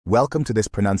Welcome to this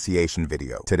pronunciation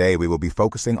video. Today we will be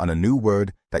focusing on a new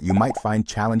word that you might find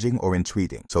challenging or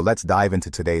intriguing. So let's dive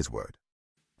into today's word.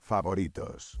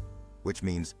 Favoritos, which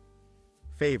means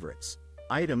Favorites.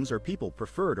 Items or people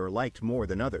preferred or liked more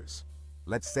than others.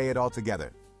 let's say it all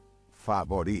together.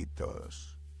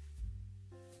 Favoritos.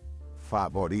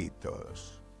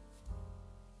 Favoritos.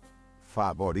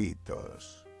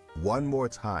 Favoritos. One more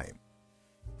time.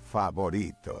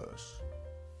 Favoritos.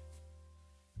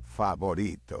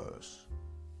 Favoritos.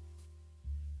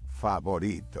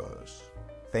 Favoritos.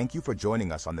 Thank you for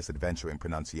joining us on this adventure in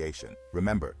pronunciation.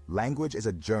 Remember, language is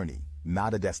a journey,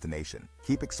 not a destination.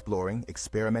 Keep exploring,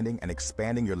 experimenting, and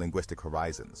expanding your linguistic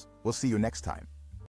horizons. We'll see you next time.